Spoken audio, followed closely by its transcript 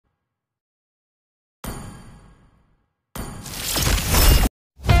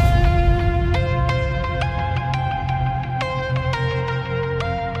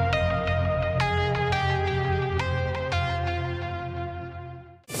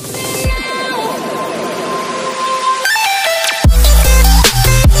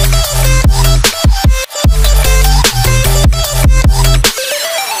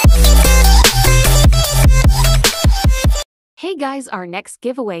guys, our next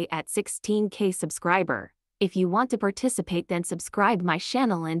giveaway at 16K subscriber. If you want to participate, then subscribe my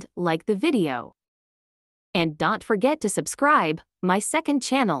channel and like the video. And don't forget to subscribe my second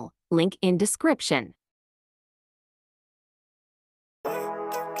channel, link in description.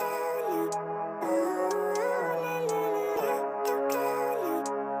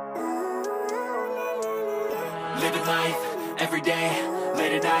 Living life, every day,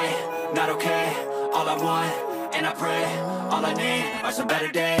 late at night, not okay. All I want, and I pray, all I need are some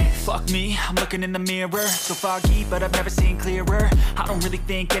better days. Fuck me, I'm looking in the mirror, so foggy, but I've never seen clearer. I don't really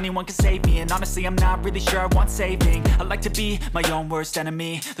think anyone can save me, and honestly I'm not really sure I want saving. I like to be my own worst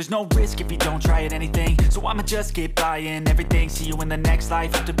enemy. There's no risk if you don't try at anything, so I'ma just keep buying everything. See you in the next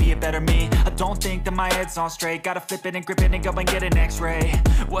life, have to be a better me. I don't think that my head's on straight, gotta flip it and grip it and go and get an x-ray.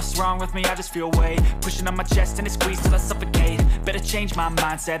 What's wrong with me? I just feel weight pushing on my chest and it squeezes till I suffocate. Better change my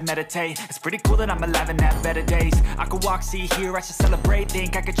mindset, meditate. It's pretty cool that I'm alive and have better days. I could walk, see, hear, I should celebrate.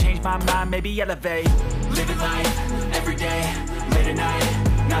 Think I could change my mind, maybe elevate. Living life, every day, late at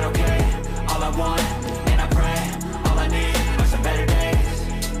night, not okay. All I want, and I pray, all I need are some better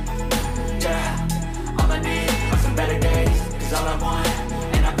days. Yeah, all I need are some better days. Cause all I want,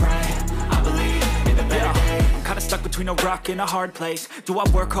 and I pray, I believe in the better days. I'm kinda stuck between a rock and a hard place. Do I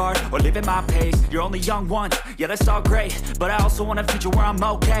work hard or live at my pace? You're only young once, yeah that's all great, but I also want a future where I'm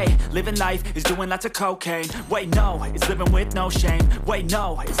okay. Living life is doing lots of cocaine. Wait no, it's living with no shame. Wait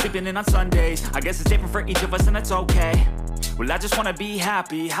no, it's sleeping in on Sundays. I guess it's different for each of us and that's okay. Well I just wanna be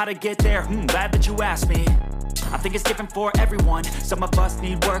happy, how to get there? Glad that you asked me. I think it's different for everyone. Some of us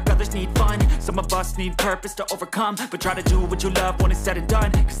need work, others need fun. Some of us need purpose to overcome. But try to do what you love when it's said and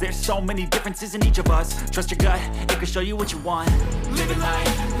done. Cause there's so many differences in each of us. Trust your gut, it can show you what you want. Living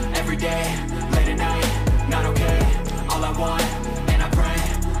life, every day, late at night, not okay. All I want, and I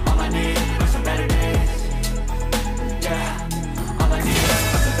pray, all I need are some better days. Yeah, all I need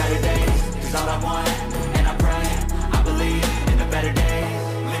are some better days. Cause all I want, and I pray, I believe in the better days.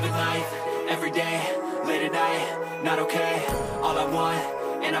 Living life, every day, late at night, not okay. All I want,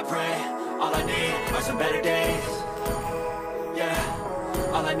 and I pray, all I need are some better days.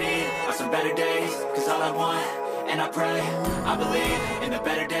 Yeah, all I need are some better days. Cause all I want, and I pray, I believe in the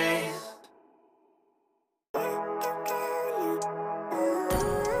better days.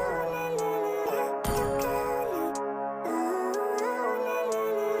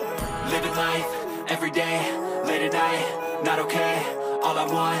 Living life, every day, late at night, not okay. All I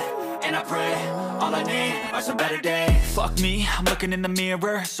want, and I pray, all I need are some better days. Fuck me, I'm looking in the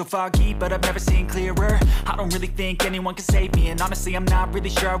mirror, so foggy, but I've never seen clearer. I don't really think anyone can save me, and honestly I'm not really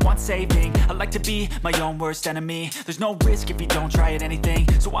sure I want saving. I like to be my own worst enemy. There's no risk if you don't try at anything,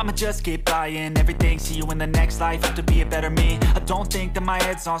 so I'ma just keep buying everything. See you in the next life, have to be a better me. I don't think that my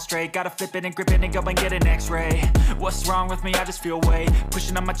head's on straight, gotta flip it and grip it and go and get an x-ray. What's wrong with me? I just feel weight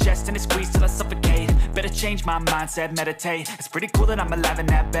pushing on my chest and it squeezes till I suffocate. Better change my mindset, meditate. It's pretty cool that I'm alive and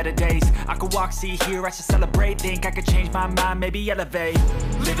have better days. I could walk, see, hear, I should celebrate. Think I could change my mind, maybe elevate.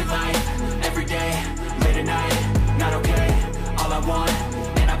 Living life, every day, late at night, not okay. All I want,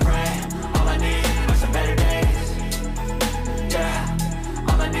 and I pray, all I need are some better days. Yeah,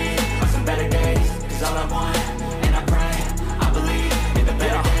 all I need are some better days. Cause all I want, and I pray, I believe in the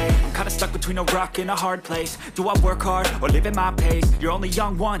better days. I'm kinda stuck between a rock and a hard place. Do I work hard or live at my pace? You're only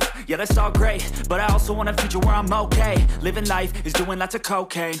young once, yeah that's all great, but I also want a future where I'm okay. Living life is doing lots of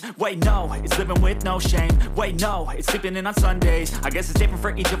cocaine. Wait no, it's living with no shame. Wait no, it's sleeping in on Sundays. I guess it's different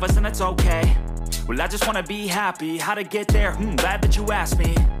for each of us and that's okay. Well I just wanna be happy, how to get there? Glad that you asked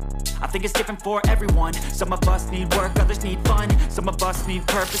me. I think it's different for everyone. Some of us need work, others need fun. Some of us need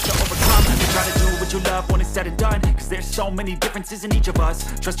purpose to overcome. And try to do what you love when it's said and done. Cause there's so many differences in each of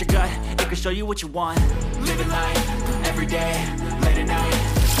us. Trust your gut, it can show you what you want. Living life, every day, late at night,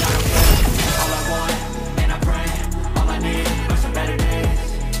 not okay. All I want, and I pray, all I need are some better days.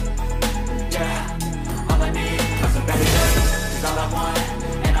 Yeah, all I need are some better days. Cause all I want,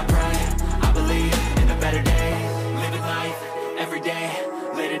 and I pray, I believe in the better days. Living life, every day,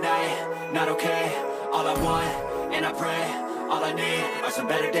 late at night, not okay. All I want, and I pray, all I need are some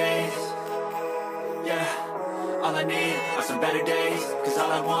better days. Yeah, all I need are some better days. Cause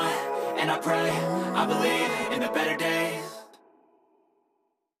all I want, and I pray, I believe in the better days.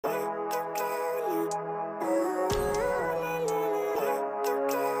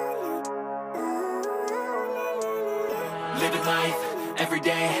 Living life, every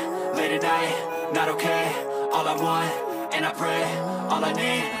day, late at night, not okay. All I want, and I pray, all I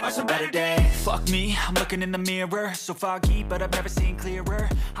need are some better days. Fuck me, I'm looking in the mirror, so foggy, but I've never seen clearer.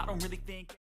 I don't really think